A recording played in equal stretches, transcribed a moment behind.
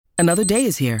Another day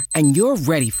is here, and you're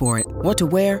ready for it. What to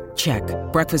wear? Check.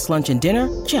 Breakfast, lunch, and dinner?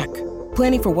 Check.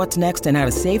 Planning for what's next and how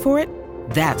to save for it?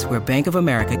 That's where Bank of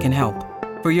America can help.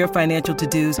 For your financial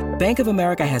to-dos, Bank of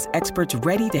America has experts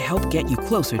ready to help get you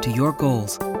closer to your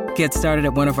goals. Get started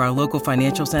at one of our local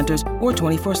financial centers or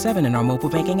 24/7 in our mobile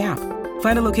banking app.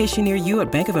 Find a location near you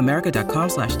at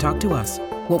bankofamerica.com/talktous.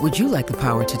 What would you like the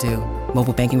power to do?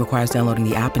 Mobile banking requires downloading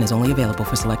the app and is only available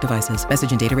for select devices.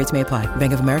 Message and data rates may apply.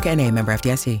 Bank of America N.A., member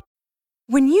FDIC.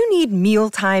 When you need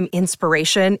mealtime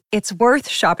inspiration, it's worth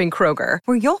shopping Kroger,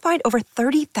 where you'll find over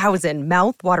 30,000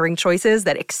 mouth-watering choices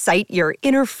that excite your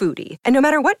inner foodie. And no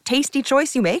matter what tasty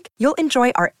choice you make, you'll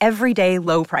enjoy our everyday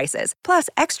low prices, plus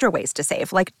extra ways to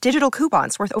save, like digital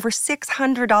coupons worth over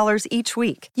 $600 each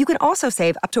week. You can also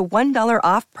save up to $1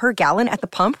 off per gallon at the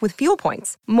pump with fuel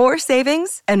points. More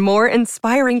savings and more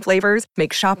inspiring flavors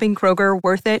make shopping Kroger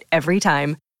worth it every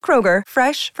time. Kroger,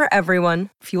 fresh for everyone.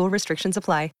 Fuel restrictions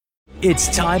apply.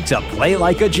 It's time to play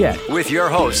like a Jet with your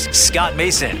host, Scott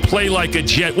Mason. Play like a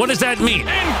Jet. What does that mean?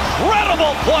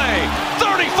 Incredible play.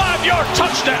 35-yard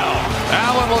touchdown.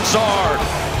 Alan Lazard,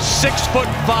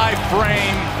 6'5"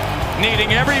 frame,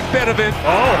 needing every bit of it.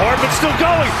 Oh, Hardman's still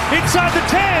going. Inside the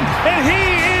 10, and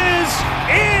he is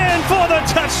in for the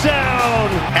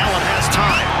touchdown. Allen has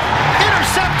time.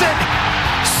 Intercepted.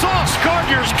 Sauce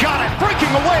Gardner's got it. Breaking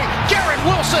away. Garrett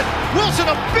Wilson. Wilson,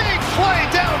 a big play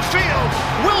downfield.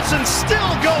 Wilson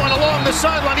still going along the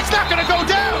sideline. He's not going to go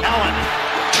down. Allen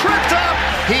tripped up.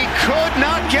 He could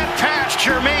not get past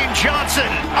Jermaine Johnson.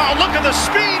 Oh, look at the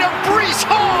speed of Breece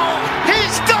Hall.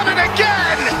 He's done it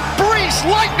again. Breece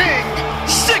Lightning.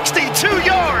 62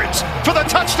 yards for the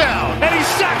touchdown. And he's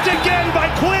sacked again by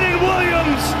Quinnen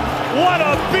Williams. What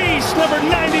a beast. Number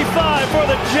 95 for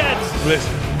the Jets.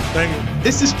 Listen. Thank you.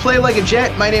 This is Play Like a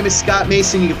Jet. My name is Scott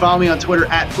Mason. You can follow me on Twitter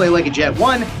at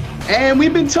PlayLikeAJet1. And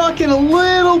we've been talking a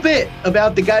little bit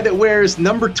about the guy that wears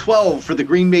number 12 for the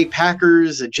Green Bay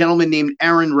Packers, a gentleman named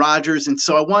Aaron Rodgers. And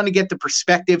so I want to get the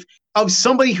perspective of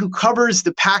somebody who covers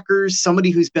the Packers,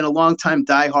 somebody who's been a longtime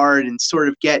diehard, and sort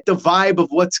of get the vibe of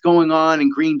what's going on in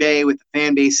Green Bay with the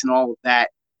fan base and all of that.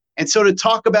 And so to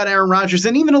talk about Aaron Rodgers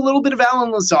and even a little bit of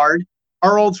Alan Lazard,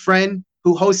 our old friend,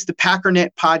 who hosts the Packernet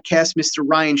podcast, Mr.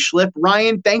 Ryan Schlipp.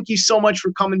 Ryan, thank you so much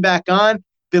for coming back on.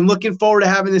 Been looking forward to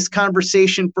having this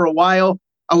conversation for a while.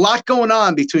 A lot going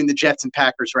on between the Jets and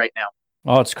Packers right now.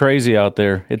 Oh, it's crazy out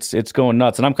there. It's going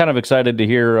nuts. And I'm kind of excited to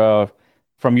hear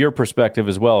from your perspective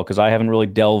as well, because I haven't really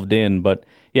delved in. But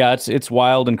yeah, it's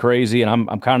wild and crazy, and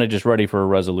I'm kind of just ready for a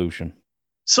resolution.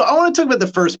 So I want to talk about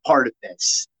the first part of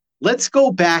this. Let's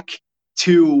go back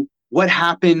to what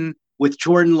happened with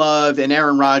Jordan Love and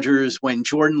Aaron Rodgers when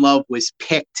Jordan Love was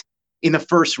picked in the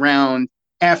first round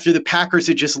after the Packers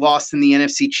had just lost in the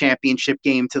NFC Championship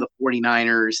game to the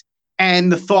 49ers.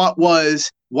 And the thought was,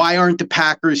 why aren't the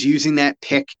Packers using that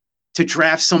pick to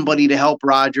draft somebody to help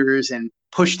Rodgers and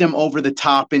push them over the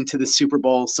top into the Super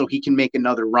Bowl so he can make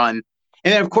another run?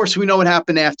 And then, of course, we know what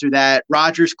happened after that.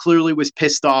 Rodgers clearly was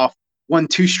pissed off, won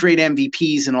 2 straight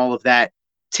MVPs and all of that.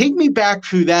 Take me back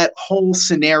through that whole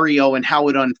scenario and how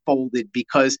it unfolded,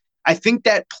 because I think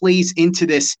that plays into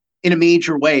this in a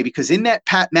major way. Because in that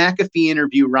Pat McAfee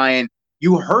interview, Ryan,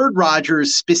 you heard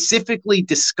Rodgers specifically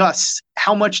discuss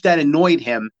how much that annoyed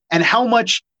him and how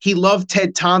much he loved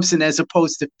Ted Thompson, as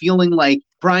opposed to feeling like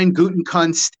Brian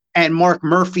Gutekunst and Mark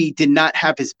Murphy did not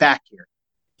have his back here.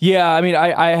 Yeah, I mean,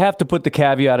 I have to put the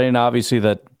caveat in, obviously,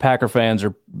 that Packer fans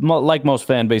are, like most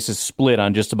fan bases, split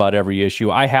on just about every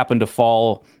issue. I happen to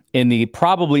fall in the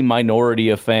probably minority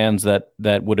of fans that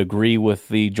would agree with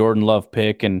the Jordan Love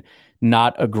pick and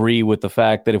not agree with the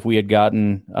fact that if we had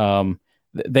gotten,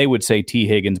 they would say T.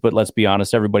 Higgins, but let's be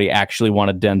honest, everybody actually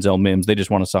wanted Denzel Mims. They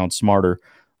just want to sound smarter.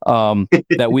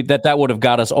 That would have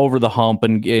got us over the hump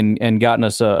and gotten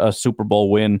us a Super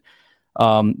Bowl win.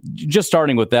 Just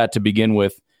starting with that to begin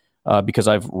with. Because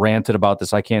I've ranted about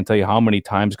this, I can't tell you how many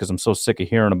times because I'm so sick of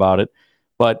hearing about it.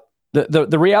 But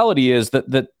the reality is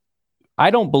that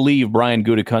I don't believe Brian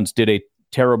Gutekunst did a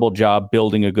terrible job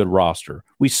building a good roster.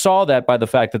 We saw that by the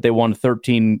fact that they won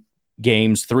 13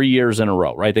 games 3 years in a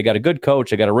row, right? They got a good coach.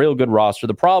 They got a real good roster.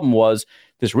 The problem was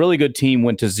this really good team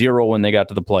went to 0 when they got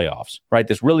to the playoffs, right?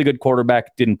 This really good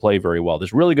quarterback didn't play very well.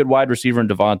 This really good wide receiver in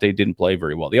Devontae didn't play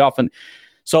very well.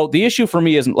 So the issue for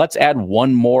me isn't let's add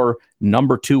one more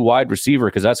number 2 wide receiver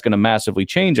because that's going to massively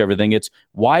change everything. It's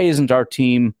why isn't our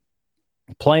team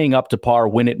playing up to par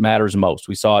when it matters most?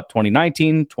 We saw it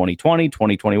 2019, 2020,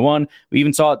 2021. We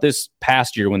even saw it this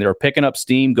past year when they were picking up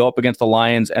steam, go up against the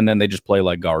Lions, and then they just play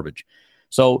like garbage.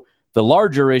 So The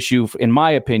larger issue, in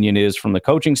my opinion, is from the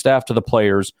coaching staff to the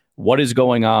players, what is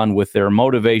going on with their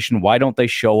motivation? Why don't they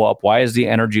show up? Why is the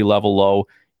energy level low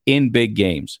in big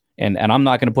games? And I'm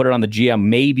not going to put it on the GM,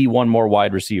 maybe one more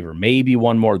wide receiver, maybe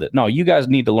one more. No, you guys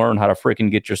need to learn how to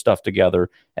freaking get your stuff together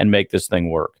and make this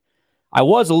thing work. I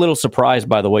was a little surprised,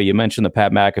 by the way, you mentioned the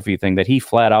Pat McAfee thing, that he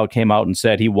flat out came out and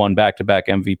said he won back-to-back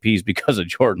MVPs because of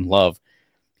Jordan Love.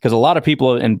 Because a lot of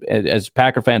people, and as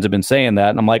Packer fans, have been saying that,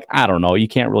 and I'm like, I don't know, you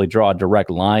can't really draw a direct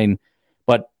line.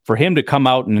 But for him to come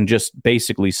out and just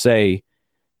basically say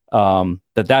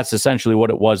that's essentially what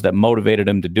it was that motivated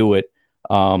him to do it,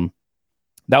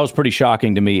 that was pretty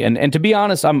shocking to me. And to be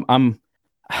honest, I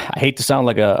hate to sound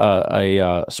like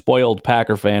a spoiled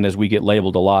Packer fan, as we get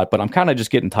labeled a lot, but I'm kind of just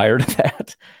getting tired of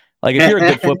that. Like, if you're a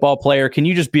good football player, can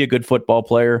you just be a good football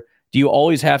player? Do you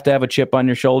always have to have a chip on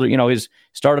your shoulder? You know, he's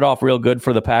started off real good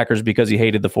for the Packers because he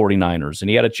hated the 49ers, and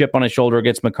he had a chip on his shoulder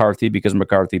against McCarthy because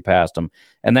McCarthy passed him.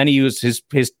 And then his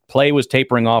play was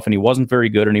tapering off, and he wasn't very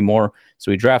good anymore,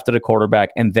 so he drafted a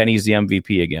quarterback, and then he's the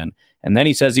MVP again. And then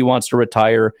he says he wants to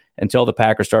retire until the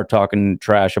Packers start talking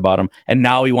trash about him, and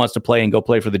now he wants to play and go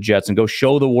play for the Jets and go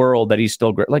show the world that he's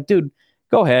still great. Like, dude,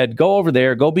 go ahead, go over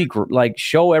there, go be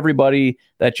show everybody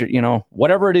that you're,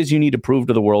 whatever it is you need to prove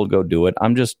to the world, go do it.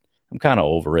 I'm kind of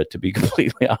over it, to be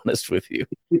completely honest with you.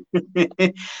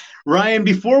 Ryan,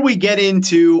 before we get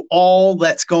into all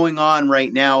that's going on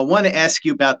right now, I want to ask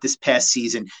you about this past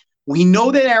season. We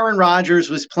know that Aaron Rodgers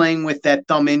was playing with that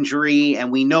thumb injury,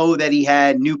 and we know that he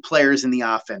had new players in the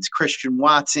offense, Christian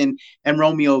Watson and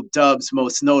Romeo Doubs,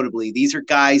 most notably. These are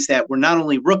guys that were not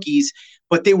only rookies,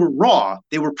 but they were raw.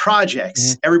 They were projects.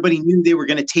 Mm-hmm. Everybody knew they were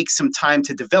going to take some time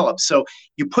to develop. So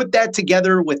you put that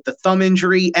together with the thumb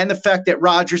injury and the fact that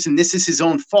Rodgers, and this is his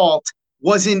own fault,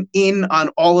 wasn't in on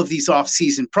all of these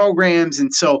offseason programs.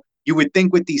 And so you would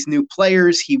think with these new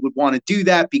players, he would want to do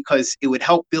that because it would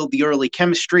help build the early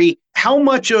chemistry. How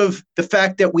much of the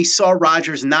fact that we saw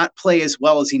Rodgers not play as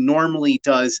well as he normally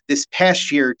does this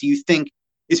past year do you think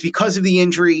is because of the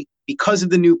injury, because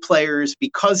of the new players,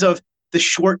 because of the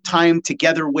short time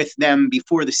together with them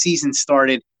before the season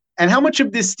started? And how much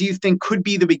of this do you think could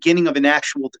be the beginning of an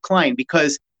actual decline?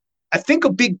 Because I think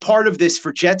a big part of this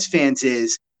for Jets fans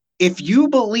is, if you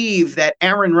believe that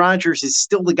Aaron Rodgers is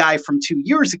still the guy from 2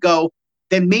 years ago,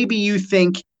 then maybe you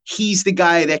think he's the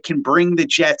guy that can bring the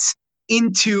Jets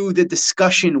into the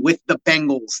discussion with the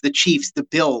Bengals, the Chiefs, the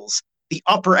Bills, the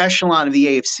upper echelon of the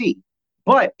AFC.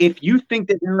 But if you think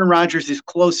that Aaron Rodgers is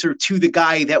closer to the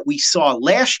guy that we saw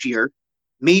last year,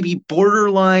 maybe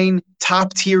borderline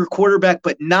top-tier quarterback,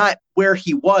 but not where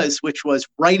he was, which was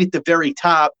right at the very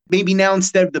top. Maybe now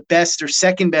instead of the best or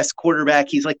second best quarterback,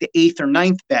 he's like the 8th or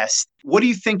 9th best. What do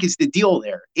you think is the deal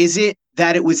there? Is it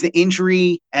that it was the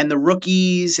injury and the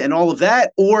rookies and all of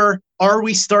that, or are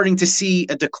we starting to see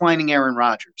a declining Aaron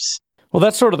Rodgers? Well,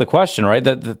 that's sort of the question, right?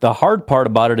 The hard part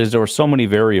about it is there were so many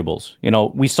variables.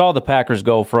 We saw the Packers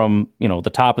go from,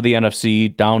 the top of the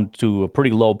NFC down to a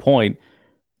pretty low point.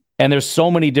 And there's so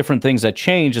many different things that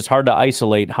change. It's hard to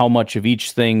isolate how much of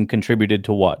each thing contributed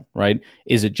to what, right?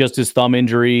 Is it just his thumb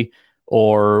injury,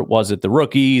 or was it the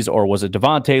rookies, or was it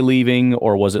Devontae leaving,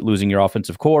 or was it losing your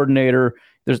offensive coordinator?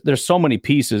 There's so many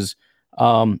pieces.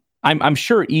 I'm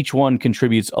sure each one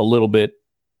contributes a little bit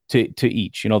to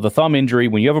each. The thumb injury,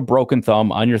 when you have a broken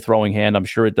thumb on your throwing hand, I'm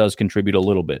sure it does contribute a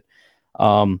little bit.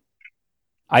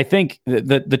 I think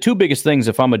the two biggest things,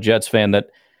 if I'm a Jets fan,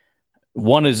 that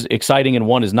one is exciting and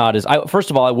one is not, is first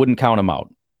of all, I wouldn't count him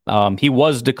out. He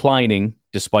was declining,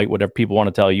 despite whatever people want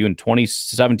to tell you, in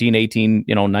 2017, 18,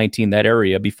 19, that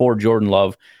area, before Jordan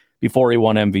Love, before he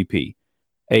won MVP.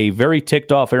 A very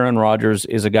ticked off Aaron Rodgers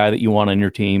is a guy that you want on your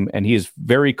team, and he is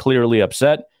very clearly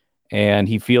upset, and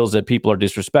he feels that people are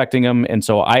disrespecting him. And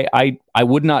so I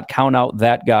would not count out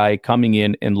that guy coming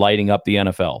in and lighting up the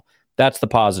NFL. That's the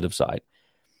positive side.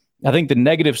 I think the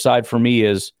negative side for me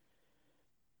is,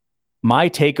 my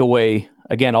takeaway,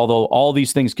 again, although all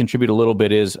these things contribute a little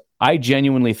bit, is I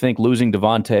genuinely think losing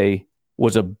Devontae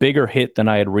was a bigger hit than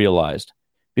I had realized.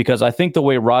 Because I think the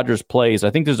way Rodgers plays,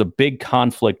 I think there's a big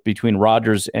conflict between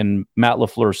Rodgers and Matt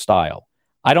LaFleur's style.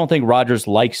 I don't think Rodgers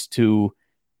likes to,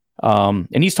 and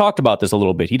he's talked about this a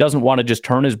little bit, he doesn't want to just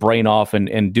turn his brain off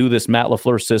and do this Matt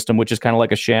LaFleur system, which is kind of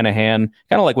like a Shanahan,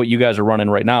 kind of like what you guys are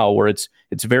running right now, where it's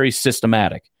very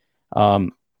systematic.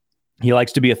 He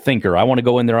likes to be a thinker. I want to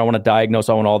go in there. I want to diagnose.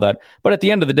 I want all that. But at the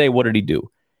end of the day, what did he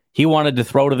do? He wanted to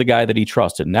throw to the guy that he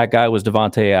trusted, and that guy was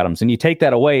Devontae Adams. And you take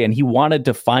that away, and he wanted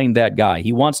to find that guy.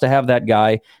 He wants to have that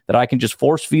guy that I can just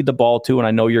force feed the ball to, and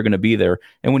I know you're going to be there.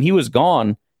 And when he was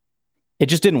gone, it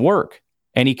just didn't work.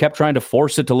 And he kept trying to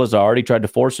force it to Lazard. He tried to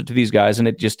force it to these guys, and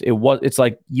it's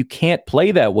like you can't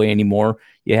play that way anymore.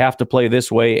 You have to play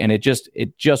this way, and it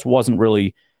just wasn't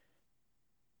really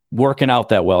working out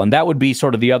that well. And that would be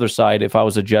sort of the other side if I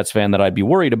was a Jets fan that I'd be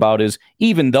worried about is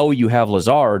even though you have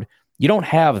Lazard, you don't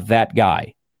have that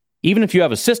guy. Even if you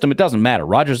have a system, it doesn't matter.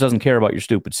 Rodgers doesn't care about your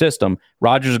stupid system.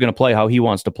 Rodgers is going to play how he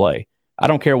wants to play. I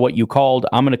don't care what you called.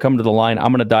 I'm going to come to the line.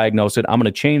 I'm going to diagnose it. I'm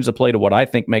going to change the play to what I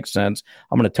think makes sense.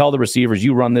 I'm going to tell the receivers,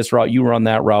 you run this route, you run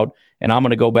that route, and I'm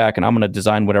going to go back and I'm going to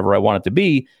design whatever I want it to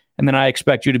be. And then I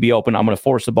expect you to be open. I'm going to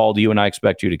force the ball to you, and I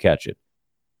expect you to catch it.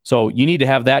 So you need to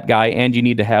have that guy, and you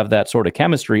need to have that sort of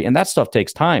chemistry, and that stuff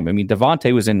takes time. I mean,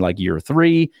 Devontae was in like year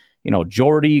 3,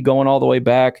 Jordy going all the way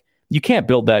back. You can't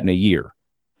build that in a year.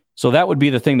 So that would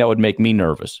be the thing that would make me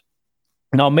nervous.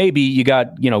 Now, maybe you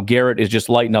got, Garrett is just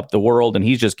lighting up the world and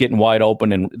he's just getting wide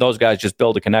open and those guys just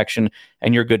build a connection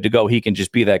and you're good to go. He can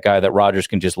just be that guy that Rodgers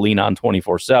can just lean on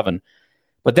 24/7.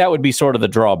 But that would be sort of the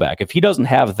drawback. If he doesn't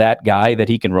have that guy that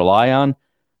he can rely on,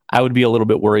 I would be a little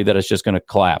bit worried that it's just going to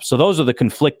collapse. So those are the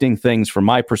conflicting things from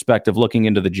my perspective looking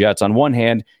into the Jets. On one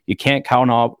hand, you can't count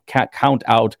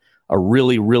out a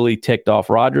really, really ticked off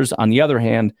Rodgers. On the other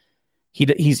hand,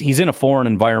 he's in a foreign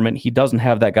environment. He doesn't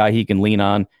have that guy he can lean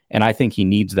on, and I think he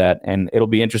needs that. And it'll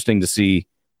be interesting to see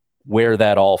where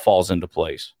that all falls into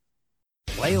place.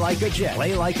 Play like a Jet.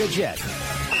 Play like a Jet.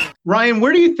 Ryan,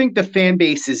 where do you think the fan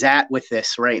base is at with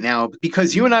this right now?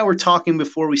 Because you and I were talking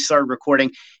before we started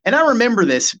recording, and I remember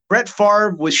this. Brett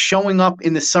Favre was showing up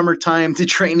in the summertime to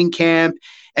training camp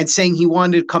and saying he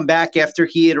wanted to come back after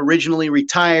he had originally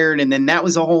retired, and then that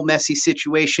was a whole messy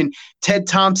situation. Ted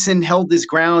Thompson held his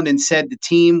ground and said the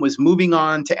team was moving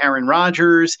on to Aaron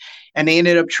Rodgers, and they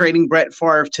ended up trading Brett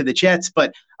Favre to the Jets.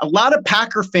 But a lot of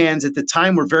Packer fans at the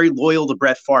time were very loyal to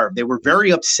Brett Favre. They were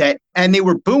very upset, and they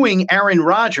were booing Aaron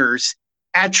Rodgers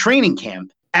at training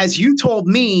camp. As you told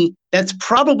me, that's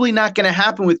probably not going to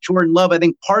happen with Jordan Love. I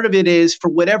think part of it is, for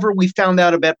whatever we found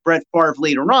out about Brett Favre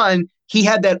later on, he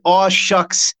had that aw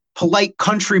shucks, polite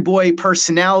country boy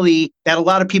personality that a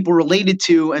lot of people related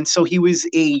to. And so he was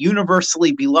a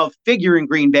universally beloved figure in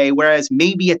Green Bay, whereas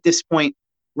maybe at this point,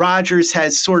 Rodgers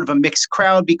has sort of a mixed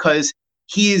crowd because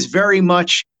he is very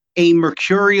much a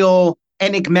mercurial,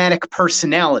 enigmatic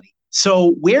personality.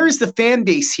 So where is the fan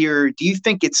base here? Do you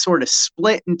think it's sort of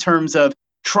split in terms of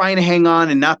trying to hang on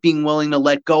and not being willing to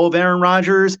let go of Aaron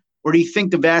Rodgers? Or do you think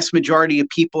the vast majority of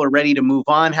people are ready to move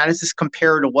on? How does this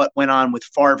compare to what went on with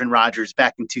Favre and Rodgers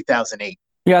back in 2008?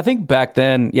 Yeah, I think back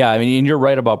then, and you're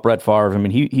right about Brett Favre. I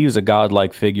mean, he was a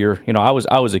godlike figure. I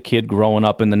was a kid growing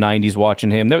up in the 90s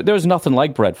watching him. There was nothing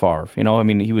like Brett Favre.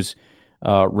 He was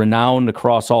renowned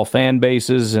across all fan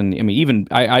bases. And even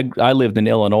I lived in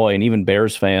Illinois, and even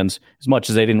Bears fans, as much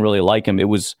as they didn't really like him, it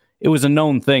was a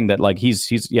known thing that like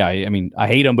I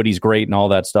hate him, but he's great and all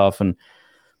that stuff.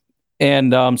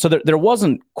 And so there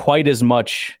wasn't quite as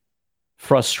much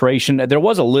frustration. There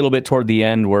was a little bit toward the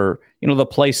end where, the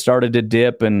play started to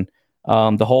dip and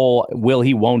the whole will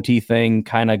he, won't he thing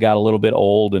kind of got a little bit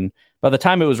old. And by the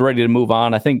time it was ready to move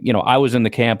on, I think, I was in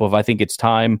the camp of I think it's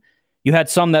time. You had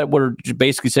some that were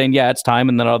basically saying, yeah, it's time.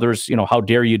 And then others, how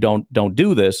dare you don't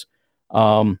do this.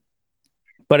 But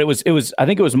I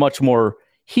think it was much more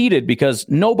heated because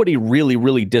nobody really,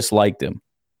 really disliked him.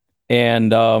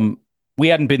 And we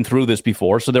hadn't been through this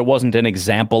before, so there wasn't an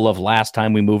example of last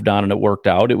time we moved on and it worked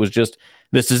out. It was just,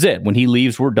 this is it. When he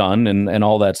leaves, we're done and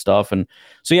all that stuff. And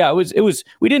so, yeah, it was,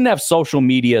 we didn't have social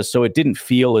media, so it didn't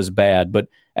feel as bad. But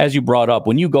as you brought up,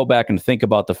 when you go back and think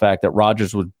about the fact that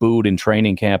Rodgers was booed in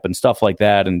training camp and stuff like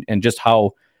that, and just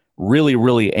how really,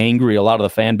 really angry a lot of the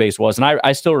fan base was. And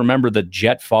I still remember the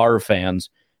Jet Favre fans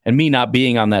and me not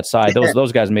being on that side.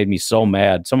 Those guys made me so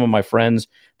mad. Some of my friends,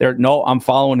 I'm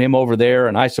following him over there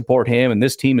and I support him and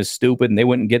this team is stupid, and they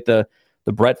wouldn't get the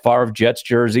Brett Favre Jets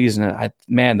jerseys. And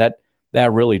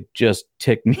that really just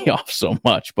ticked me off so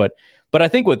much. But I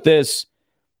think with this,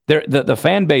 the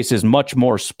fan base is much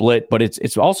more split, but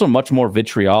it's also much more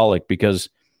vitriolic because,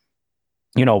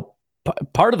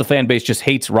 part of the fan base just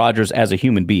hates Rodgers as a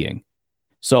human being.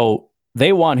 So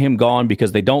they want him gone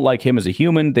because they don't like him as a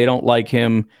human. They don't like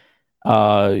him,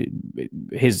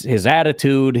 his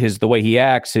attitude, the way he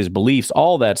acts, his beliefs,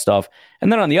 all that stuff.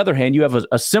 And then on the other hand, you have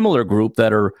a similar group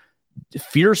that are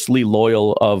fiercely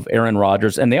loyal of Aaron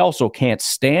Rodgers, and they also can't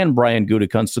stand Brian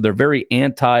Gutekunst, so they're very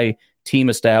anti-team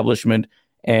establishment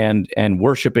and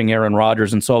worshiping Aaron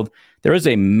Rodgers. And so there is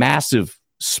a massive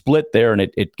split there, and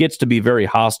it gets to be very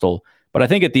hostile. But I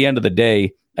think at the end of the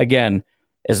day, again,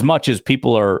 as much as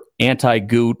people are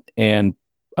anti-Goot and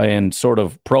sort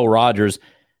of pro-Rodgers,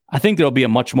 I think there'll be a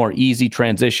much more easy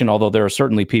transition, although there are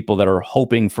certainly people that are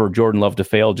hoping for Jordan Love to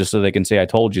fail just so they can say, I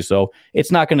told you so.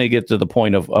 It's not going to get to the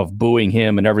point of booing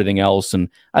him and everything else. And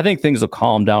I think things will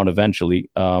calm down eventually,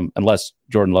 unless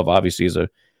Jordan Love obviously is a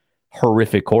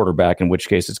horrific quarterback, in which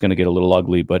case it's going to get a little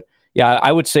ugly. But yeah,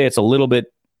 I would say it's a little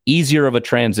bit easier of a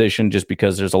transition just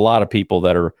because there's a lot of people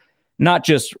that are not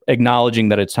just acknowledging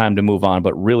that it's time to move on,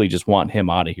 but really just want him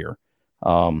out of here.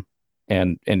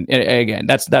 And again,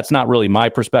 that's not really my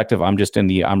perspective. I'm just in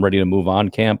the I'm ready to move on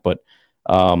camp. But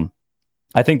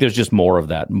I think there's just more of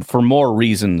that for more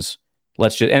reasons.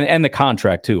 Let's just and the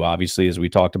contract too. Obviously, as we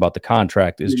talked about, the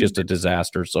contract is just a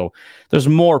disaster. So there's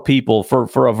more people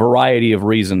for a variety of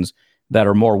reasons that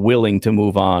are more willing to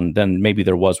move on than maybe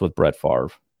there was with Brett Favre.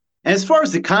 And as far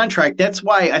as the contract, that's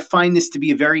why I find this to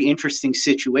be a very interesting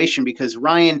situation because,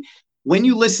 Ryan, when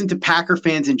you listen to Packer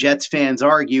fans and Jets fans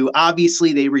argue,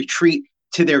 obviously they retreat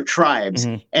to their tribes.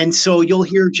 Mm-hmm. And so you'll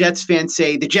hear Jets fans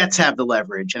say the Jets have the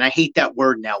leverage. And I hate that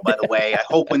word now, by the way. I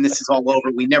hope when this is all over,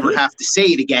 we never have to say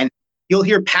it again. You'll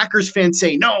hear Packers fans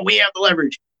say, no, we have the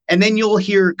leverage. And then you'll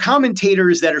hear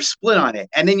commentators that are split on it.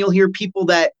 And then you'll hear people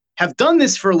that have done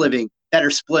this for a living that are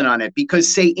split on it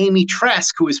because, say, Amy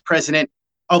Trask, who is president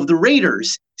of the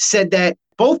Raiders, said that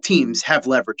both teams have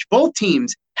leverage. Both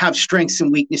teams have strengths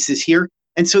and weaknesses here.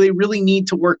 And so they really need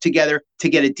to work together to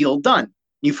get a deal done.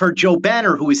 You've heard Joe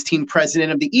Banner, who is team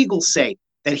president of the Eagles, say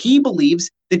that he believes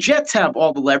the Jets have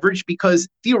all the leverage because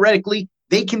theoretically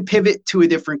they can pivot to a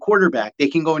different quarterback. They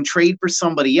can go and trade for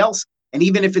somebody else. And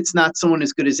even if it's not someone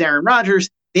as good as Aaron Rodgers,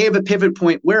 they have a pivot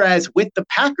point. Whereas with the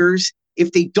Packers,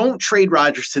 if they don't trade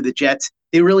Rodgers to the Jets,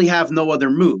 they really have no other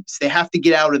moves. They have to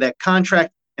get out of that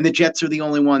contract. And the Jets are the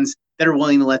only ones that are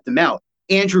willing to let them out.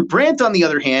 Andrew Brandt, on the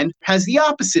other hand, has the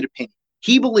opposite opinion.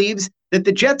 He believes that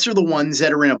the Jets are the ones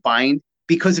that are in a bind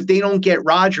because if they don't get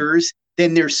Rodgers,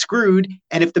 then they're screwed.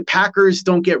 And if the Packers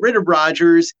don't get rid of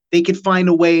Rodgers, they could find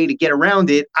a way to get around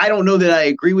it. I don't know that I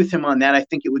agree with him on that. I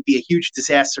think it would be a huge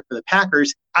disaster for the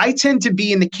Packers. I tend to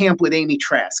be in the camp with Amy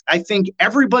Trask. I think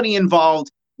everybody involved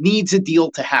needs a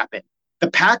deal to happen. The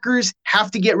Packers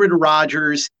have to get rid of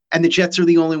Rodgers, and the Jets are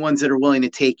the only ones that are willing to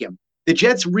take him. The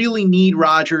Jets really need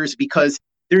Rodgers because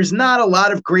there's not a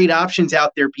lot of great options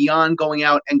out there beyond going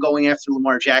out and going after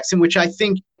Lamar Jackson, which I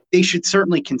think they should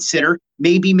certainly consider.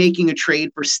 Maybe making a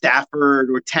trade for Stafford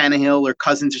or Tannehill or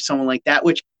Cousins or someone like that,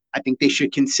 which I think they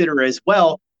should consider as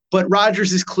well. But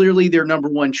Rodgers is clearly their number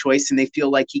one choice, and they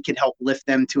feel like he could help lift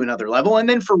them to another level. And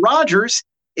then for Rodgers,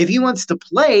 if he wants to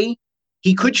play,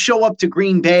 he could show up to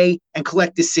Green Bay and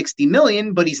collect his $60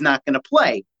 million, but he's not going to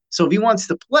play. So if he wants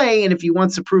to play and if he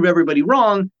wants to prove everybody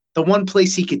wrong, the one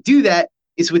place he could do that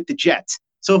is with the Jets.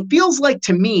 So it feels like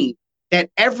to me that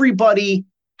everybody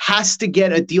has to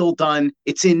get a deal done.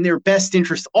 It's in their best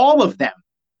interest, all of them,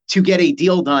 to get a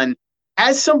deal done.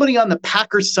 As somebody on the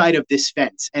Packers side of this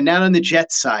fence and not on the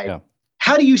Jets side,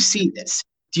 How do you see this?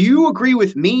 Do you agree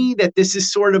with me that this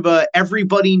is sort of a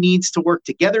everybody needs to work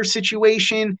together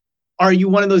situation? Are you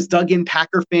one of those dug-in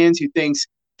Packer fans who thinks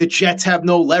the Jets have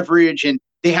no leverage and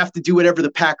they have to do whatever the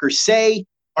Packers say?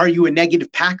 Are you a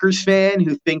negative Packers fan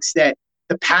who thinks that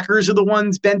the Packers are the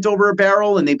ones bent over a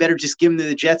barrel and they better just give them to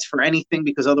the Jets for anything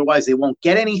because otherwise they won't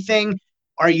get anything?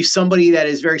 Are you somebody that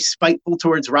is very spiteful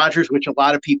towards Rodgers, which a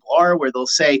lot of people are, where they'll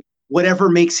say, whatever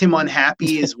makes him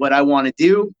unhappy is what I want to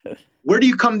do? Where do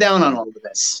you come down on all of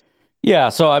this? Yeah,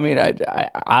 so I mean, I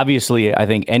obviously, I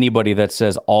think anybody that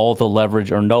says all the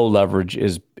leverage or no leverage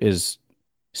is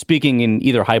speaking in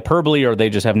either hyperbole or they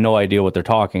just have no idea what they're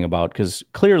talking about, because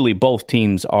clearly both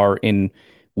teams are in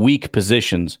weak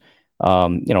positions.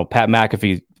 Pat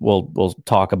McAfee will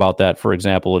talk about that, for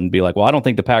example, and be like, well, I don't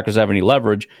think the Packers have any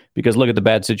leverage because look at the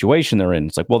bad situation they're in.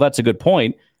 It's like, well, that's a good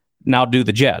point. Now do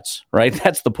the Jets, right?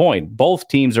 That's the point. Both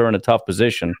teams are in a tough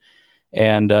position.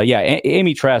 And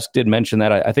Amy Trask did mention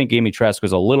that. I think Amy Trask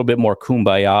was a little bit more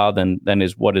kumbaya than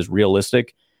is what is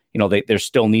realistic. You know, there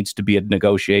still needs to be a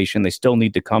negotiation. They still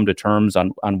need to come to terms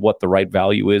on what the right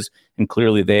value is. And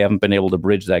clearly they haven't been able to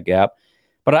bridge that gap.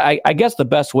 But I guess the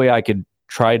best way I could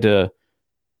try to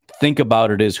think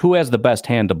about it is who has the best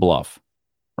hand to bluff,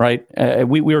 right?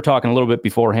 We were talking a little bit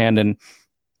beforehand, and,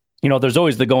 you know, there's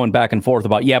always the going back and forth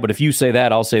about, but if you say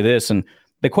that, I'll say this. And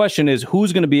the question is,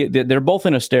 who's going to be, they're both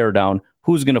in a stare down,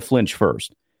 who's going to flinch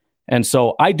first? And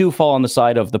so I do fall on the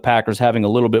side of the Packers having a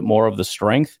little bit more of the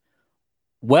strength.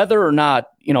 Whether or not,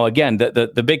 you know, again,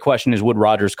 the big question is, would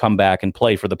Rodgers come back and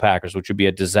play for the Packers, which would be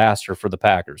a disaster for the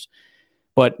Packers.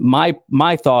 But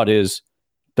my thought is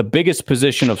the biggest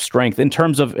position of strength in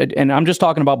terms of, and I'm just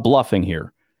talking about bluffing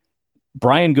here,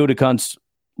 Brian Gutekunst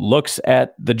looks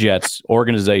at the Jets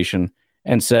organization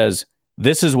and says,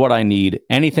 this is what I need.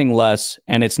 Anything less,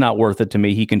 and it's not worth it to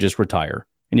me, he can just retire.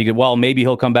 And you could, well, maybe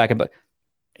he'll come back, but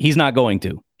he's not going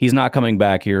to. He's not coming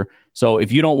back here. So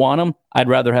if you don't want him, I'd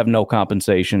rather have no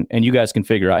compensation, and you guys can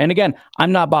figure out. And again,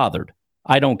 I'm not bothered.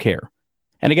 I don't care.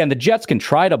 And again, the Jets can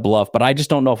try to bluff, but I just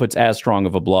don't know if it's as strong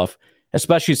of a bluff,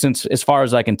 especially since, as far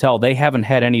as I can tell, they haven't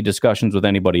had any discussions with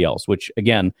anybody else, which,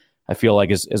 again, I feel like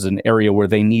is an area where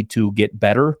they need to get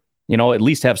better. At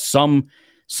least have some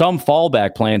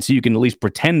fallback plan so you can at least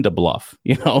pretend to bluff.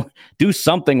 Do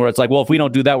something where it's like, well, if we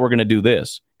don't do that, we're going to do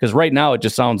this. Because right now it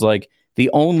just sounds like the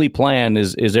only plan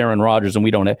is Aaron Rodgers, and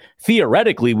we don't have,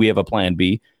 theoretically, we have a plan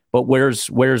B. But where's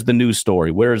the news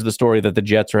story? Where's the story that the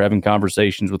Jets are having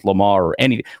conversations with Lamar or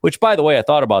any? Which, by the way, I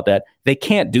thought about that. They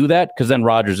can't do that because then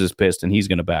Rodgers is pissed and he's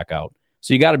going to back out.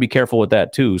 So you got to be careful with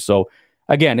that too. So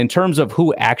again, in terms of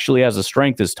who actually has a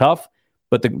strength is tough.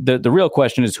 But the real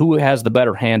question is who has the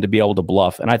better hand to be able to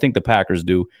bluff. And I think the Packers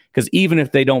do, because even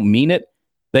if they don't mean it,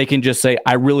 they can just say,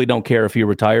 I really don't care if he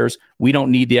retires. We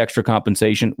don't need the extra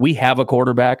compensation. We have a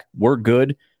quarterback. We're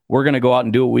good. We're going to go out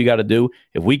and do what we got to do.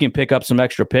 If we can pick up some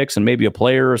extra picks and maybe a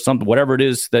player or something, whatever it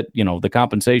is that, the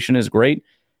compensation is great.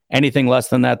 Anything less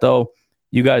than that, though,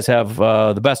 you guys have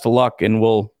the best of luck, and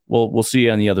we'll see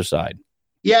you on the other side.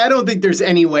 Yeah, I don't think there's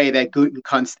any way that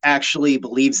Gutekunst actually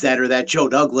believes that, or that Joe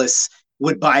Douglas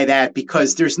would buy that,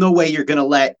 because there's no way you're going to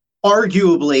let,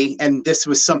 arguably, and this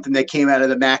was something that came out of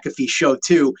the McAfee show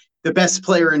too, the best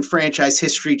player in franchise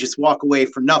history just walk away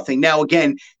for nothing. Now,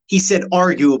 again, he said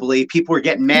arguably. People are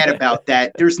getting mad about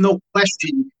that. There's no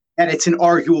question that it's an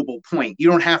arguable point. You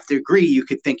don't have to agree. You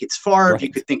could think it's Favre. Right.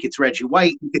 You could think it's Reggie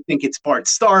White. You could think it's Bart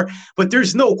Starr. But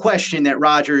there's no question that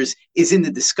Rodgers is in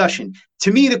the discussion.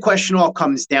 To me, the question all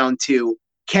comes down to,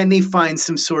 can they find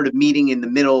some sort of meeting in the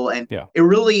middle? And It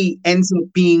really ends up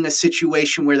being a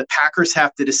situation where the Packers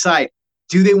have to decide,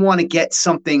 do they want to get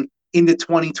something in the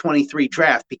 2023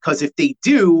 draft? Because if they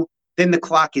do, then the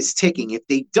clock is ticking. If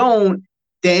they don't,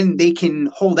 then they can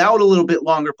hold out a little bit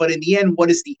longer. But in the end, what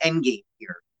is the end game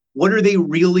here? What are they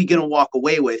really going to walk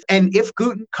away with? And if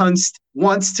Gutekunst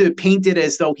wants to paint it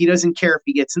as though he doesn't care if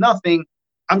he gets nothing,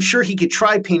 I'm sure he could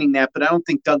try painting that, but I don't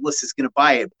think Douglas is going to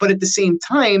buy it. But at the same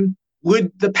time,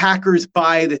 would the Packers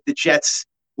buy that the Jets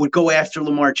would go after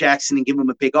Lamar Jackson and give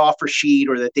him a big offer sheet,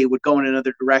 or that they would go in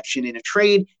another direction in a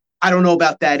trade? I don't know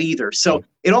about that either. So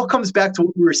it all comes back to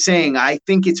what we were saying. I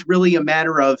think it's really a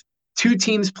matter of two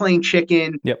teams playing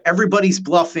chicken. Yep. Everybody's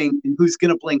bluffing, and who's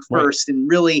going to blink first. Right. And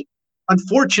really,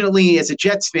 unfortunately, as a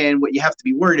Jets fan, what you have to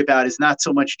be worried about is not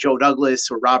so much Joe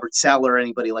Douglas or Robert Saleh or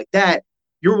anybody like that.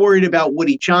 You're worried about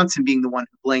Woody Johnson being the one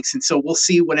who blinks. And so we'll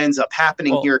see what ends up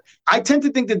happening here. I tend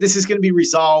to think that this is going to be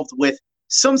resolved with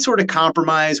some sort of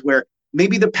compromise where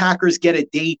maybe the Packers get a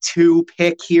day 2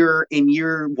 pick here in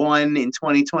year 1 in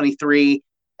 2023.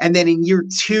 And then in year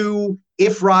 2,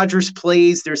 if Rodgers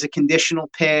plays, there's a conditional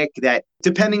pick that,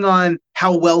 depending on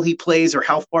how well he plays or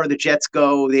how far the Jets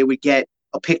go, they would get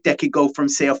a pick that could go from,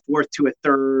 say, a 4th to a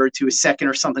 3rd to a 2nd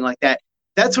or something like that.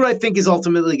 That's what I think is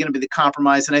ultimately going to be the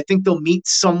compromise. And I think they'll meet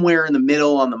somewhere in the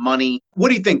middle on the money. What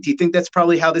do you think? Do you think that's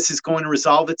probably how this is going to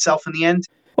resolve itself in the end?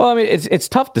 Well, I mean, it's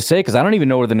tough to say because I don't even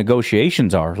know where the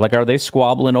negotiations are. Like, are they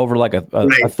squabbling over like a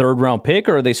 3rd round pick,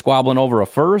 or are they squabbling over a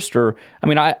 1st? Or, I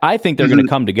mean, I think they're going to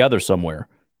come together somewhere,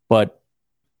 but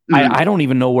I don't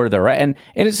even know where they're at. And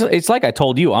it's like I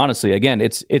told you, honestly, again,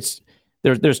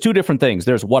 there's two different things.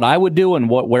 There's what I would do and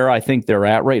where I think they're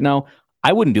at right now.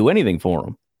 I wouldn't do anything for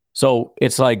them. So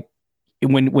it's like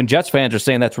when Jets fans are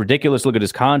saying that's ridiculous, look at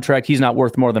his contract, he's not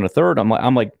worth more than a 3rd.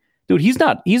 I'm like, dude, he's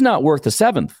not worth a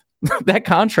 7th. That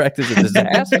contract is a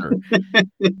disaster.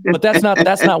 But that's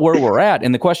not where we're at.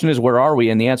 And the question is, where are we?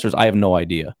 And the answer is, I have no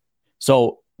idea.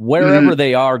 So wherever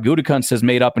they are, Gutekunst has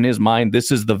made up in his mind, this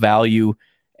is the value.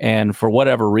 And for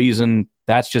whatever reason,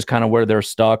 that's just kind of where they're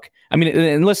stuck. I mean,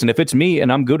 and listen, if it's me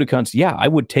and I'm Gutekunst, yeah, I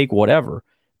would take whatever.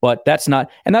 But that's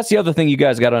not, and that's the other thing you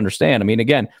guys got to understand. I mean,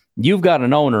 again, you've got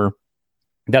an owner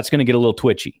that's going to get a little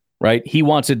twitchy, right? He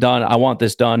wants it done. I want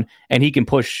this done. And he can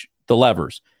push the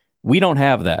levers. We don't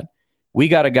have that. We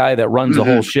got a guy that runs the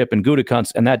whole ship in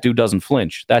Gutekunst, and that dude doesn't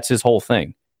flinch. That's his whole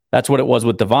thing. That's what it was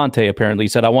with Devontae, apparently. He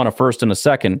said, I want a 1st and a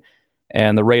 2nd.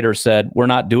 And the Raiders said, we're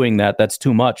not doing that. That's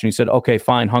too much. And he said, okay,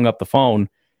 fine, hung up the phone.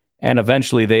 And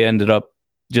eventually they ended up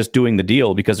just doing the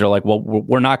deal because they're like, well,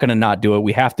 we're not going to not do it.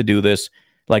 We have to do this.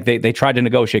 Like they tried to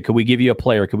negotiate. Could we give you a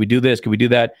player? Could we do this? Could we do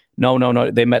that?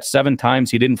 No. They met 7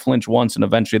 times. He didn't flinch once, and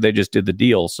eventually they just did the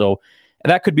deal. So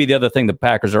that could be the other thing the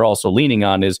Packers are also leaning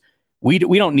on is we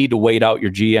don't need to wait out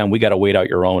your GM. We got to wait out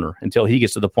your owner until he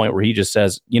gets to the point where he just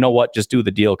says, you know what, just do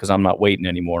the deal because I'm not waiting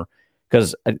anymore.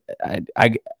 Because,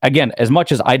 I again, as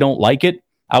much as I don't like it,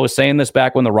 I was saying this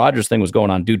back when the Rodgers thing was going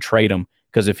on. Dude, trade him,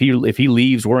 because if he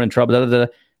leaves, we're in trouble.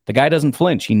 The guy doesn't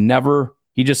flinch.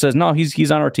 He just says, no,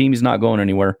 he's on our team. He's not going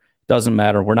anywhere. Doesn't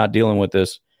matter. We're not dealing with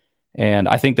this. And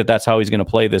I think that's how he's going to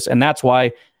play this. And that's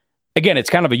why, again, it's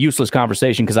kind of a useless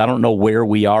conversation because I don't know where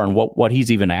we are and what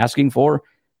he's even asking for.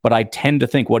 But I tend to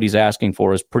think what he's asking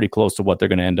for is pretty close to what they're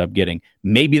going to end up getting.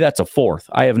 Maybe that's a fourth.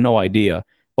 I have no idea.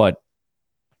 But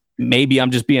maybe I'm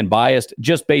just being biased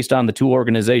just based on the two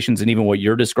organizations and even what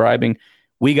you're describing.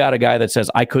 We got a guy that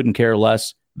says, I couldn't care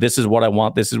less. This is what I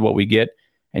want. This is what we get.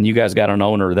 And you guys got an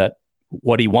owner that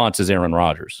what he wants is Aaron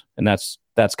Rodgers. And that's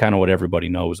kind of what everybody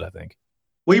knows, I think.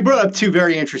 Well, you brought up two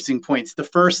very interesting points. The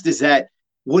first is that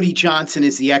Woody Johnson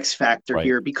is the X factor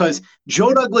here, because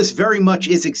Joe Douglas very much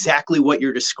is exactly what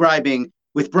you're describing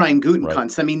with Brian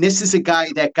Gutekunst. I mean, this is a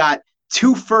guy that got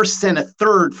 2 firsts and a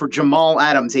third for Jamal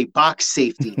Adams, a box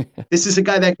safety. This is a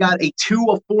guy that got a 2,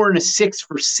 a 4, and a 6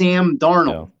 for Sam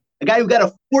Darnold. A guy who got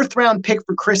a 4th round pick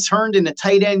for Chris Herndon, a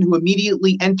tight end who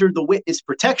immediately entered the witness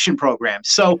protection program.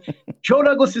 So Joe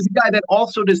Douglas is a guy that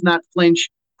also does not flinch,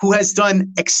 who has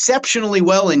done exceptionally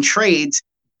well in trades,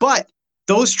 but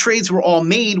those trades were all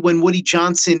made when Woody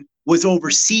Johnson was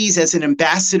overseas as an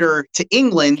ambassador to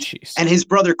England, and his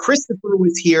brother Christopher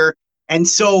was here, and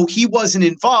so he wasn't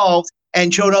involved,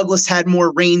 and Joe Douglas had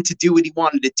more reign to do what he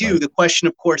wanted to do. The question,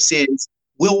 of course, is,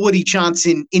 will Woody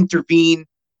Johnson intervene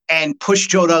and push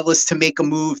Joe Douglas to make a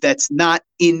move that's not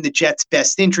in the Jets'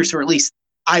 best interest, or at least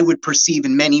I would perceive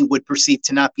and many would perceive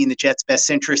to not be in the Jets' best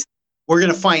interest? We're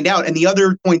going to find out. And the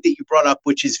other point that you brought up,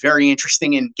 which is very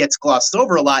interesting and gets glossed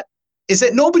over a lot, is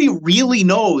that nobody really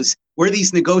knows where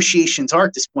these negotiations are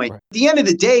at this point. At the end of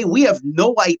the day, we have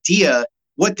no idea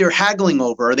what they're haggling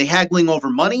over. Are they haggling over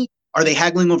money? Are they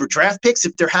haggling over draft picks?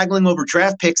 If they're haggling over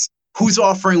draft picks, who's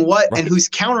offering what and who's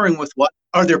countering with what?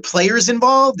 Are there players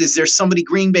involved? Is there somebody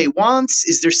Green Bay wants?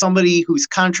 Is there somebody whose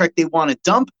contract they want to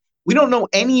dump? We don't know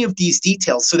any of these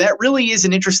details. So that really is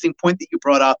an interesting point that you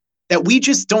brought up, that we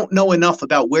just don't know enough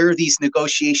about where these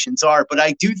negotiations are. But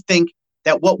I do think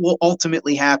that what will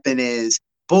ultimately happen is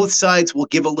both sides will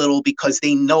give a little because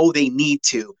they know they need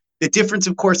to. The difference,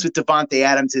 of course, with Davante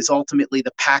Adams is ultimately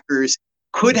the Packers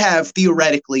could have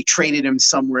theoretically traded him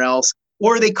somewhere else,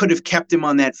 or they could have kept him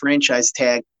on that franchise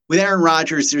tag. With Aaron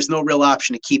Rodgers, there's no real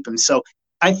option to keep him. So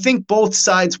I think both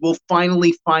sides will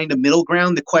finally find a middle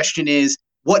ground. The question is,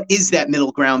 what is that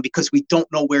middle ground? Because we don't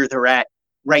know where they're at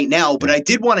right now. But I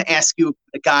did want to ask you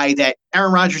a guy that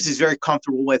Aaron Rodgers is very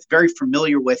comfortable with, very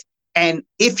familiar with. And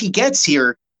if he gets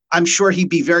here, I'm sure he'd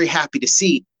be very happy to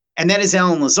see. And that is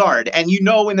Alan Lazard. And you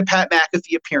know, in the Pat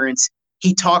McAfee appearance,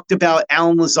 he talked about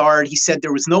Alan Lazard. He said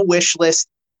there was no wish list.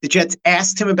 The Jets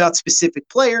asked him about specific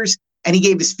players, and he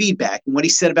gave his feedback. And what he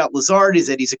said about Lazard is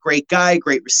that he's a great guy,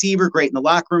 great receiver, great in the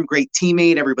locker room, great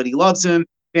teammate. Everybody loves him.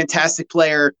 Fantastic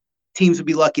player. Teams would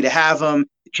be lucky to have him.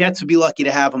 The Jets would be lucky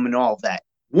to have him, and all of that.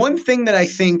 One thing that I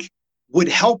think would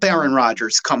help Aaron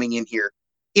Rodgers coming in here,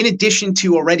 in addition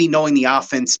to already knowing the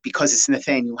offense because it's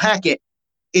Nathaniel Hackett,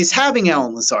 is having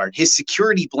Alan Lazard, his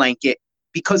security blanket,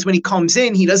 because when he comes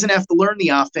in, he doesn't have to learn the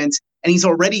offense, and he's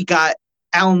already got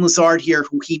Alan Lazard here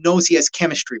who he knows he has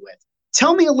chemistry with.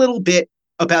 Tell me a little bit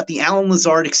about the Alan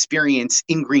Lazard experience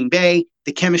in Green Bay,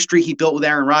 the chemistry he built with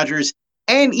Aaron Rodgers,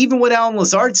 and even what Alan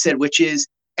Lazard said, which is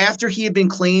after he had been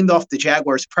claimed off the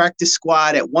Jaguars practice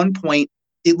squad, at one point,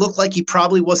 it looked like he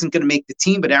probably wasn't going to make the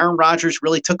team, but Aaron Rodgers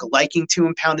really took a liking to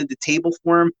him, pounded the table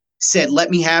for him, said, let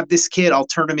me have this kid, I'll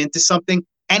turn him into something.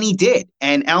 And he did.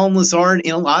 And Alan Lazard,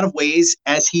 in a lot of ways,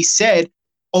 as he said,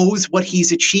 owes what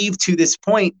he's achieved to this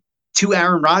point to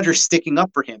Aaron Rodgers sticking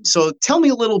up for him. So tell me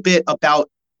a little bit about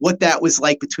what that was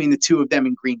like between the two of them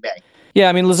in Green Bay. Yeah,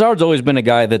 I mean, Lazard's always been a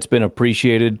guy that's been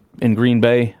appreciated in Green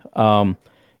Bay.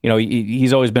 You know,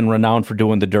 he's always been renowned for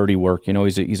doing the dirty work. You know,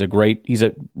 he's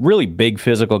a really big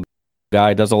physical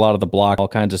guy, does a lot of the block, all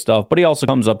kinds of stuff, but he also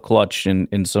comes up clutch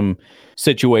in some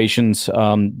situations.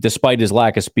 Despite his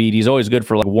lack of speed, he's always good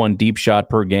for like one deep shot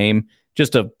per game.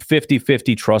 Just a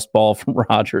 50-50 trust ball from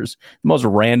Rodgers, the most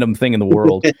random thing in the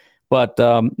world. But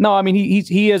no, I mean,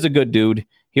 he is a good dude.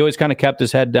 He always kind of kept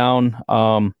his head down.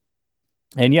 And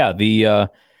yeah, the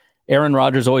Aaron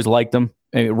Rodgers always liked him.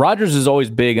 I mean, Rodgers is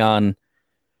always big on.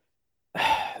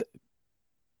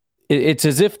 It's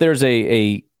as if there's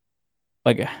a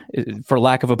like, for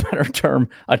lack of a better term,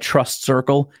 a trust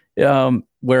circle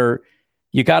where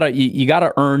you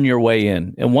gotta earn your way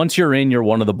in. And once you're in, you're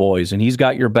one of the boys, and he's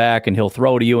got your back, and he'll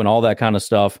throw to you and all that kind of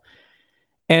stuff.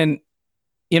 And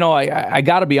you know, I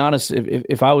gotta be honest.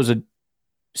 If I was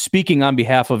speaking on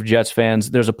behalf of Jets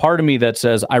fans, there's a part of me that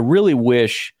says I really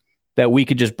wish that we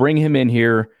could just bring him in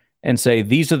here, and say,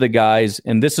 these are the guys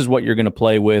and this is what you're going to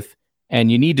play with. And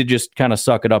you need to just kind of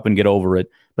suck it up and get over it.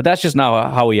 But that's just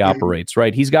not how he operates,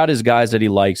 right? He's got his guys that he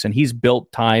likes, and he's built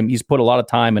time. He's put a lot of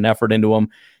time and effort into them.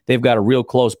 They've got a real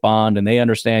close bond, and they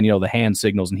understand, the hand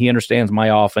signals, and he understands my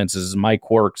offenses, my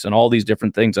quirks, and all these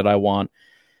different things that I want.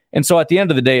 And so at the end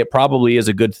of the day, it probably is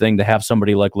a good thing to have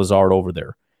somebody like Lazard over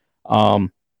there.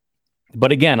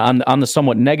 But again, on the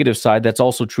somewhat negative side, that's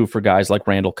also true for guys like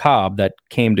Randall Cobb that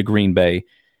came to Green Bay.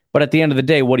 But at the end of the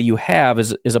day, what do you have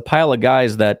is a pile of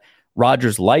guys that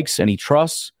Rodgers likes and he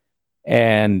trusts,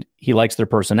 and he likes their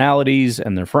personalities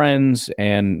and their friends.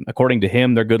 And according to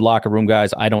him, they're good locker room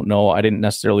guys. I don't know. I didn't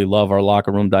necessarily love our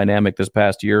locker room dynamic this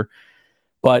past year,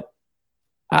 but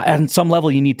on some level,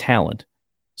 you need talent.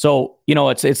 So,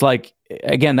 it's like,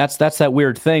 again, that's that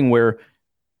weird thing where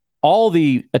all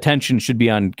the attention should be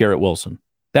on Garrett Wilson.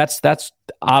 That's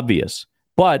obvious.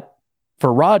 But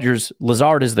for Rodgers,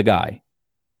 Lazard is the guy.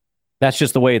 That's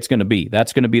just the way it's going to be.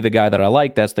 That's going to be the guy that I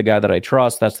like. That's the guy that I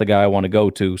trust. That's the guy I want to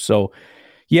go to. So,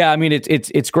 yeah, I mean,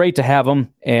 it's great to have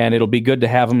him, and it'll be good to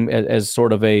have him as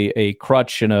sort of a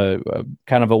crutch and a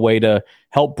kind of a way to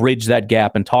help bridge that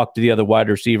gap and talk to the other wide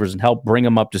receivers and help bring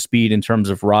them up to speed in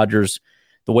terms of Rodgers,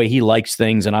 the way he likes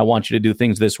things, and I want you to do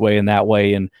things this way and that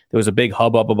way. And there was a big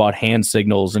hubbub about hand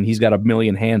signals, and he's got a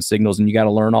million hand signals, and you got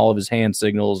to learn all of his hand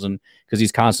signals, and because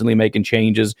he's constantly making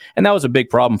changes. And that was a big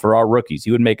problem for our rookies.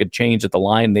 He would make a change at the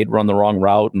line, they'd run the wrong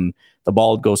route, and the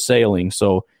ball would go sailing.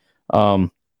 So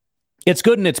it's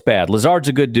good and it's bad. Lazard's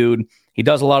a good dude. He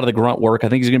does a lot of the grunt work. I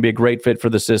think he's going to be a great fit for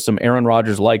the system. Aaron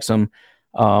Rodgers likes him.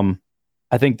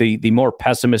 I think the more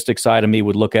pessimistic side of me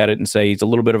would look at it and say he's a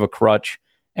little bit of a crutch.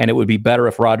 And it would be better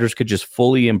if Rodgers could just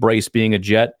fully embrace being a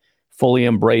Jet, fully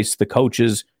embrace the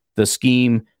coaches, the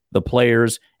scheme, the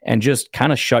players, and just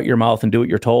kind of shut your mouth and do what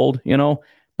you're told,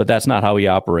 But that's not how he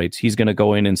operates. He's going to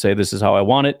go in and say, this is how I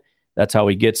want it. That's how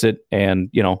he gets it.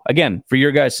 And, again, for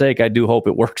your guys' sake, I do hope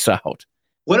it works out.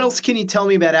 What else can you tell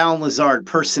me about Allen Lazard,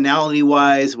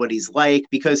 personality-wise, what he's like?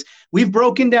 Because we've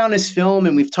broken down his film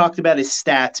and we've talked about his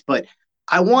stats, but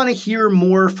I want to hear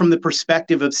more from the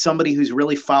perspective of somebody who's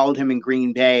really followed him in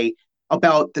Green Bay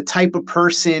about the type of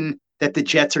person that the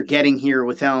Jets are getting here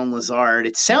with Allen Lazard.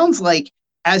 It sounds like,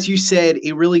 as you said,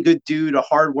 a really good dude, a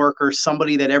hard worker,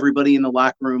 somebody that everybody in the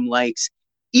locker room likes.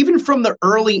 Even from the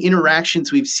early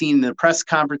interactions we've seen in the press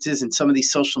conferences and some of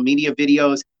these social media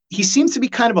videos, he seems to be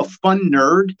kind of a fun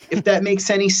nerd, if that makes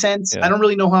any sense. Yeah. I don't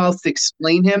really know how else to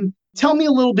explain him. Tell me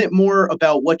a little bit more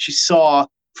about what you saw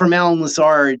from Allen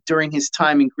Lazard during his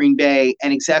time in Green Bay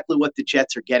and exactly what the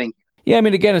Jets are getting. Yeah, I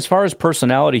mean, again, as far as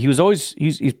personality, he was always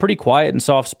he's pretty quiet and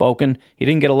soft-spoken. He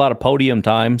didn't get a lot of podium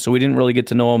time, so we didn't really get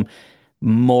to know him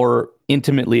more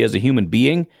intimately as a human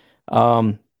being.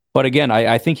 But again,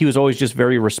 I think he was always just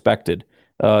very respected,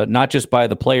 not just by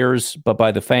the players, but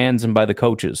by the fans and by the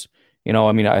coaches.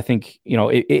 I think,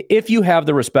 if you have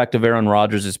the respect of Aaron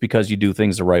Rodgers, it's because you do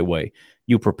things the right way.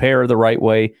 You prepare the right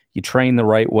way, you train the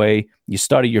right way, you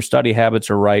study, your study habits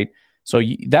are right. So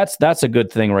that's a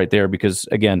good thing right there, because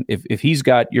again, if he's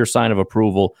got your sign of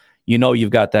approval, you've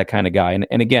got that kind of guy.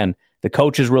 And again, the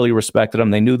coaches really respected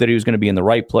him. They knew that he was going to be in the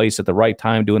right place at the right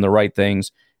time, doing the right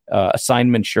things,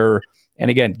 assignment sure. And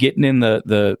again, getting in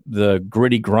the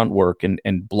gritty grunt work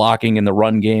and blocking in the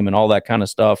run game and all that kind of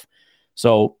stuff.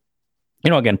 So,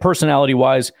 again,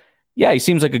 personality-wise, yeah, he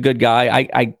seems like a good guy.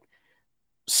 I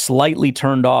slightly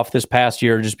turned off this past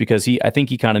year just because I think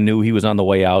he kind of knew he was on the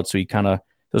way out. So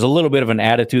there's a little bit of an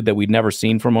attitude that we'd never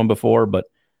seen from him before. But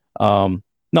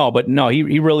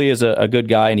he really is a good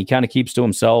guy, and he kind of keeps to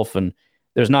himself. And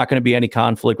there's not going to be any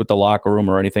conflict with the locker room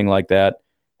or anything like that.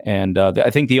 And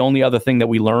I think the only other thing that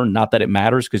we learned, not that it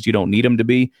matters because you don't need him to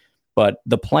be, but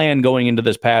the plan going into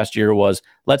this past year was,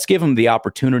 let's give him the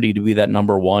opportunity to be that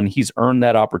number one. He's earned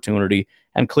that opportunity,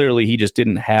 and clearly he just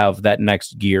didn't have that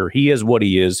next gear. He is what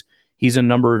he is. He's a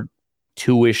number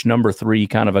two-ish, number three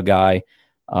kind of a guy.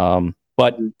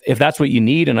 But if that's what you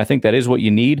need, and I think that is what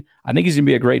you need, I think he's going to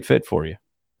be a great fit for you.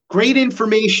 Great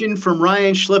information from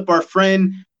Ryan Schlipp, our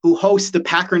friend who hosts the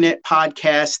Packernet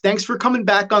podcast. Thanks for coming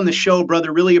back on the show,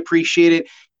 brother. Really appreciate it.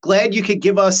 Glad you could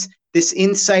give us this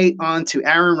insight onto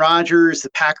Aaron Rodgers,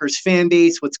 the Packers fan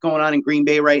base, what's going on in Green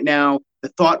Bay right now, the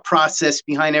thought process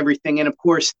behind everything, and of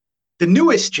course, the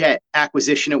newest Jet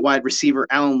acquisition at wide receiver,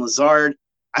 Allen Lazard.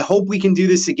 I hope we can do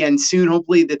this again soon.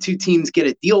 Hopefully the two teams get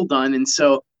a deal done, and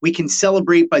so we can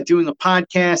celebrate by doing a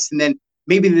podcast, and then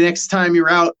maybe the next time you're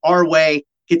out our way,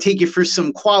 could take you for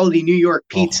some quality New York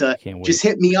pizza. Just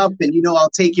hit me up and I'll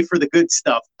take you for the good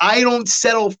stuff. I don't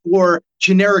settle for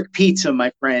generic pizza,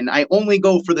 my friend. I only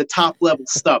go for the top level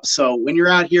stuff. So when you're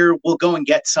out here, we'll go and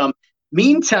get some.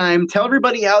 Meantime, tell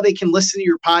everybody how they can listen to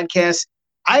your podcast.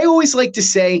 I always like to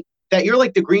say that you're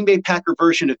like the Green Bay Packer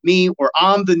version of me, or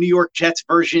I'm the New York Jets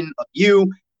version of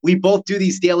you. We both do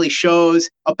these daily shows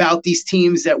about these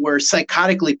teams that we're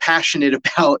psychotically passionate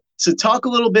about. So talk a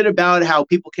little bit about how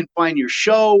people can find your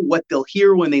show, what they'll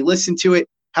hear when they listen to it,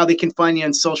 how they can find you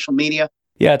on social media.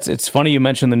 Yeah, it's funny you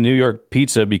mentioned the New York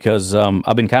pizza because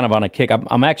I've been kind of on a kick.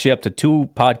 I'm actually up to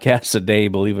 2 podcasts a day,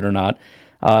 believe it or not.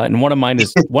 And one of mine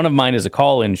is a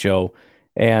call-in show.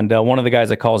 And one of the guys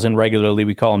that calls in regularly,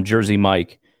 we call him Jersey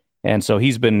Mike. And so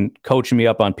he's been coaching me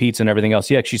up on pizza and everything else.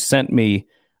 He actually sent me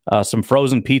some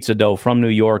frozen pizza dough from New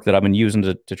York that I've been using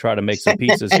to try to make some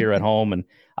pizzas here at home. And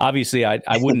obviously I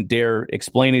wouldn't dare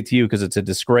explain it to you because it's a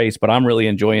disgrace, but I'm really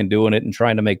enjoying doing it and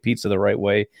trying to make pizza the right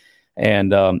way. And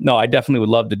no, I definitely would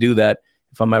love to do that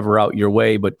if I'm ever out your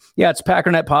way. But yeah, it's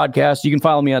Packernet Podcast. You can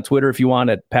follow me on Twitter if you want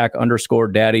at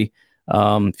Pack_Daddy.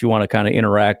 If you want to kind of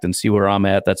interact and see where I'm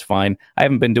at, that's fine. I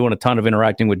haven't been doing a ton of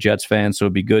interacting with Jets fans, so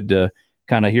it'd be good to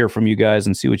kind of hear from you guys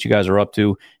and see what you guys are up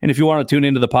to. And if you want to tune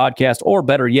into the podcast, or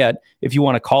better yet, if you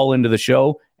want to call into the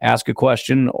show, ask a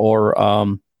question,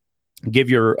 or give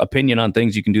your opinion on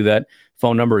things, you can do that.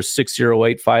 Phone number is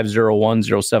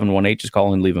 608-501-0718. Just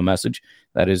call and leave a message.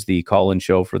 That is the call-in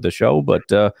show for the show. But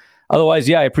otherwise,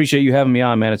 yeah, I appreciate you having me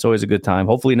on, man. It's always a good time.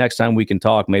 Hopefully next time we can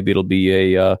talk, maybe it'll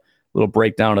be a little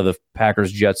breakdown of the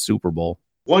Packers-Jets Super Bowl.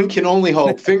 One can only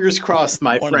hope. Fingers crossed,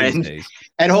 my friend.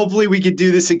 And hopefully we could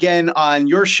do this again on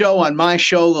your show, on my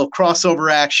show, a little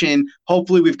crossover action.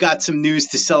 Hopefully we've got some news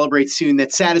to celebrate soon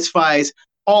that satisfies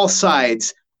all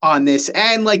sides on this.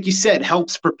 And like you said,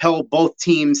 helps propel both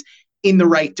teams in the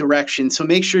right direction. So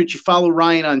make sure that you follow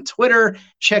Ryan on Twitter.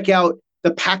 Check out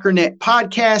the Packernet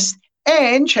podcast.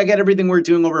 And check out everything we're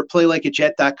doing over at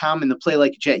PlayLikeAJet.com and the Play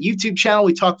Like a Jet YouTube channel.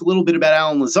 We talked a little bit about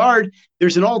Alan Lazard.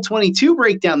 There's an all-22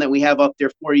 breakdown that we have up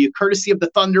there for you, courtesy of the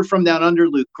Thunder from Down Under,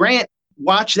 Luke Grant.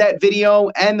 Watch that video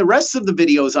and the rest of the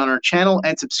videos on our channel,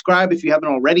 and subscribe if you haven't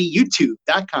already,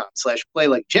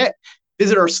 youtube.com/PlayLikeAJet.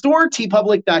 Visit our store,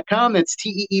 tpublic.com. That's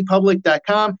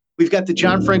teepublic.com. We've got the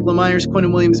John Franklin Myers,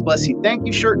 Quentin Williams, Bless You, Thank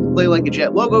You shirt, Play Like a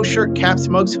Jet logo shirt, caps,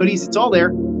 mugs, hoodies. It's all there.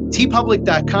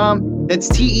 tpublic.com. That's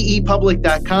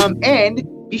teepublic.com. And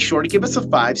be sure to give us a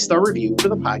 5-star review for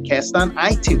the podcast on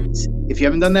iTunes if you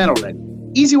haven't done that already.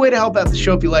 Easy way to help out the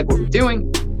show if you like what we're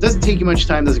doing. Doesn't take you much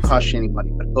time, doesn't cost you any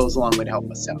money, but it goes a long way to help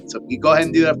us out. So if you go ahead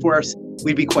and do that for us,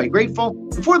 we'd be quite grateful.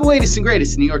 And for the latest and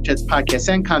greatest in New York Jets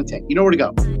podcasts and content, you know where to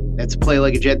go. That's Play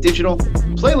Like a Jet Digital,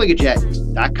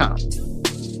 playlikeajet.com.